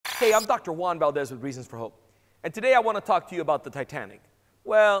Hey, I'm Dr. Juan with Reasons for Hope. And today I want to talk to you about the Titanic.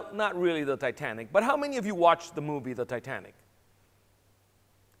 Well, not really the Titanic, but how many of you watched the movie The Titanic?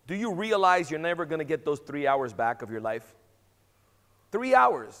 Do you realize you're never going to get those 3 hours back of your life? 3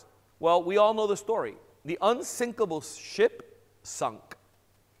 hours. Well, we all know the story. The unsinkable ship sunk,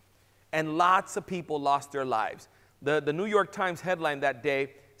 and lots of people lost their lives. The New York Times headline that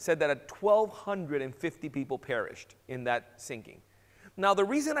day said that 1,250 people perished in that sinking. Now, the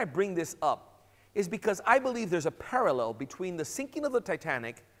reason I bring this up is because I believe there's a parallel between the sinking of the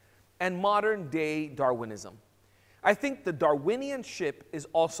Titanic and modern day Darwinism. I think the Darwinian ship is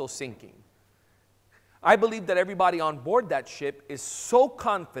also sinking. I believe that everybody on board that ship is so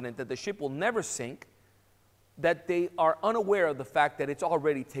confident that the ship will never sink that they are unaware of the fact that it's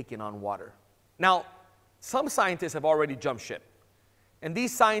already taken on water. Now, some scientists have already jumped ship. And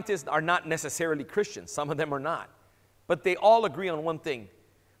these scientists are not necessarily Christians. Some of them are not. But they all agree on one thing.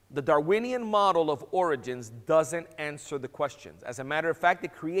 The Darwinian model of origins doesn't answer the questions. As a matter of fact,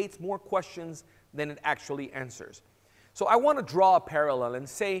 it creates more questions than it actually answers. So I want to draw a parallel and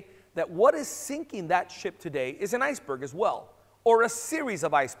say that what is sinking that ship today is an iceberg as well, or a series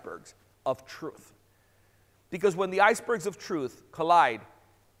of icebergs of truth. Because when the icebergs of truth collide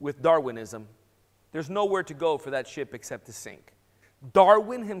with Darwinism, there's nowhere to go for that ship except to sink.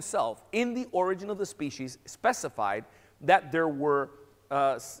 Darwin himself, in The Origin of the Species, specified that there were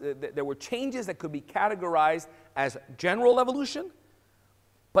changes that could be categorized as general evolution,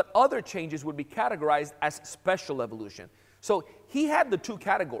 but other changes would be categorized as special evolution. So he had the two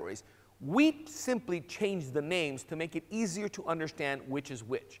categories. We simply changed the names to make it easier to understand which is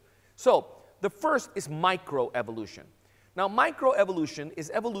which. So the first is microevolution. Now, microevolution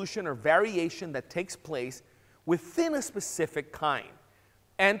is evolution or variation that takes place within a specific kind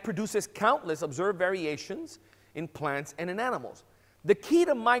and produces countless observed variations in plants and in animals. The key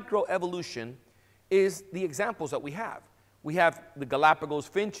to microevolution is the examples that we have. We have the Galapagos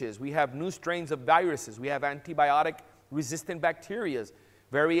finches, we have new strains of viruses, we have antibiotic-resistant bacteria,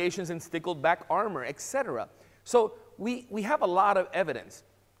 variations in stickleback armor, etc. So we have a lot of evidence.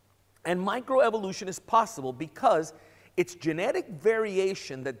 And microevolution is possible because it's genetic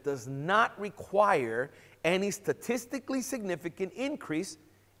variation that does not require any statistically significant increase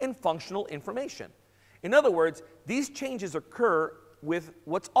in functional information. In other words, these changes occur with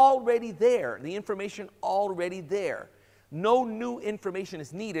what's already there, the information already there. No new information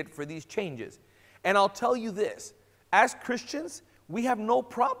is needed for these changes. And I'll tell you this, as Christians, we have no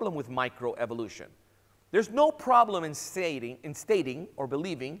problem with microevolution. There's no problem in stating or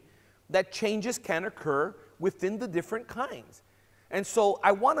believing that changes can occur within the different kinds. And so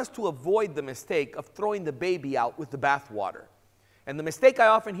I want us to avoid the mistake of throwing the baby out with the bathwater. And the mistake I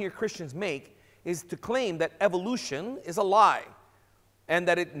often hear Christians make is to claim that evolution is a lie and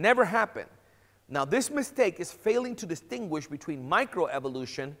that it never happened. Now, this mistake is failing to distinguish between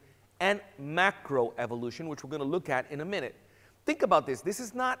microevolution and macroevolution, which we're going to look at in a minute. Think about this. This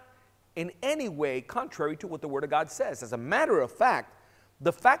is not in any way contrary to what the Word of God says. As a matter of fact,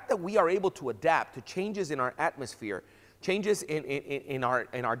 the fact that we are able to adapt to changes in our atmosphere, changes in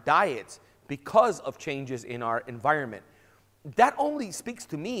our diets because of changes in our environment, that only speaks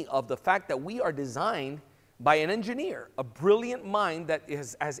to me of the fact that we are designed by an engineer, a brilliant mind that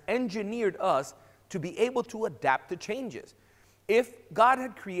has engineered us to be able to adapt to changes. If God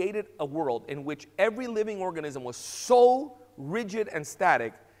had created a world in which every living organism was so rigid and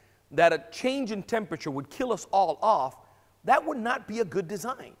static that a change in temperature would kill us all off, that would not be a good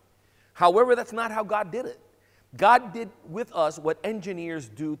design. However, that's not how God did it. God did with us what engineers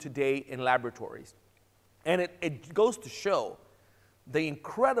do today in laboratories. And it goes to show the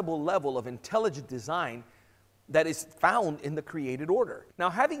incredible level of intelligent design that is found in the created order. Now,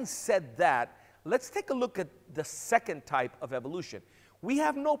 having said that, let's take a look at the second type of evolution. We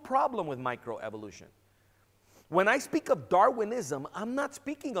have no problem with microevolution. When I speak of Darwinism, I'm not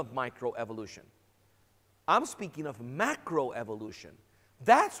speaking of microevolution. I'm speaking of macroevolution.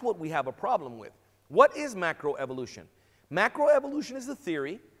 That's what we have a problem with. What is macroevolution? Macroevolution is the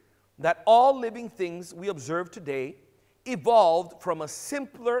theory that all living things we observe today evolved from a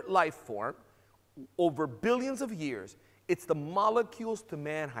simpler life form over billions of years. It's the molecules to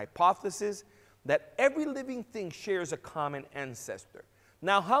man hypothesis that every living thing shares a common ancestor.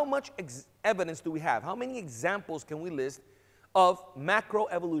 Now, how much evidence do we have? How many examples can we list of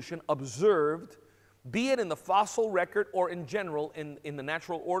macroevolution observed, be it in the fossil record or in general in the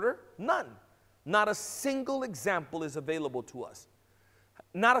natural order? None. Not a single example is available to us.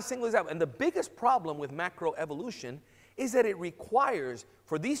 Not a single example. And the biggest problem with macroevolution is that it requires,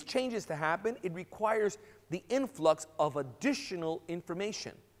 for these changes to happen, it requires the influx of additional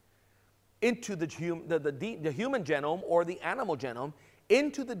information. into the human genome or the animal genome,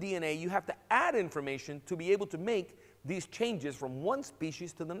 into the DNA, you have to add information to be able to make these changes from one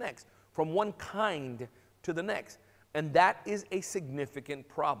species to the next, from one kind to the next. And that is a significant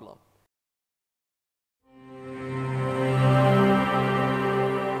problem.